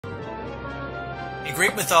In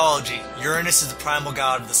Greek mythology, Uranus is the primal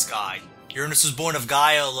god of the sky. Uranus was born of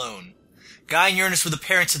Gaia alone. Gaia and Uranus were the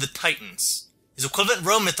parents of the Titans. His equivalent in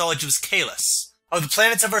Roman mythology was Caelus. Of the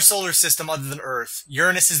planets of our solar system other than Earth,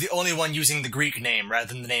 Uranus is the only one using the Greek name rather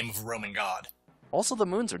than the name of a Roman god. Also, the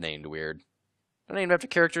moons are named weird. They're named after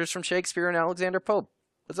characters from Shakespeare and Alexander Pope.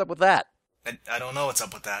 What's up with that? I don't know what's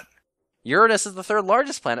up with that. Uranus is the third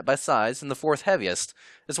largest planet by size and the fourth heaviest,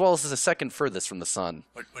 as well as the second furthest from the sun.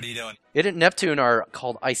 What are you doing? It and Neptune are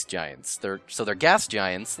called ice giants. They're gas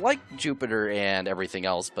giants, like Jupiter and everything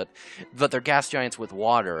else, but they're gas giants with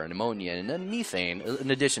water and ammonia and then methane,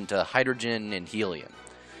 in addition to hydrogen and helium.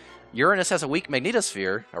 Uranus has a weak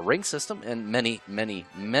magnetosphere, a ring system, and many, many,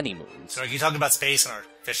 many moons. So are you talking about space and our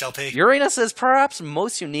fish LP? Uranus is perhaps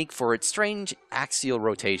most unique for its strange axial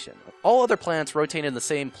rotation. All other planets rotate in the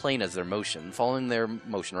same plane as their motion, following their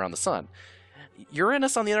motion around the sun.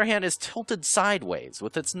 Uranus, on the other hand, is tilted sideways,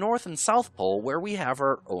 with its north and south pole where we have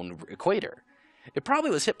our own equator. It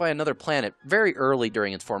probably was hit by another planet very early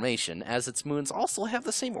during its formation, as its moons also have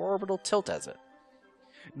the same orbital tilt as it.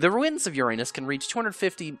 The winds of Uranus can reach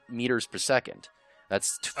 250 meters per second.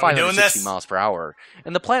 That's 560 miles per hour.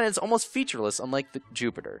 And the planet is almost featureless, unlike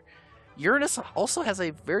Jupiter. Uranus also has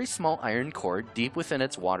a very small iron core deep within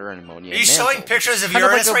its water and ammonia. Are you showing pictures of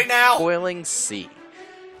Uranus right now? Boiling sea.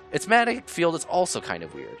 Its magnetic field is also kind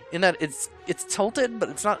of weird, in that it's tilted, but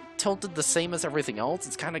it's not tilted the same as everything else.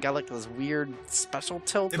 It's kind of got like this weird special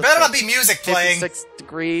tilt. There better not be music playing. 56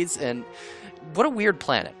 degrees, and what a weird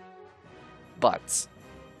planet. But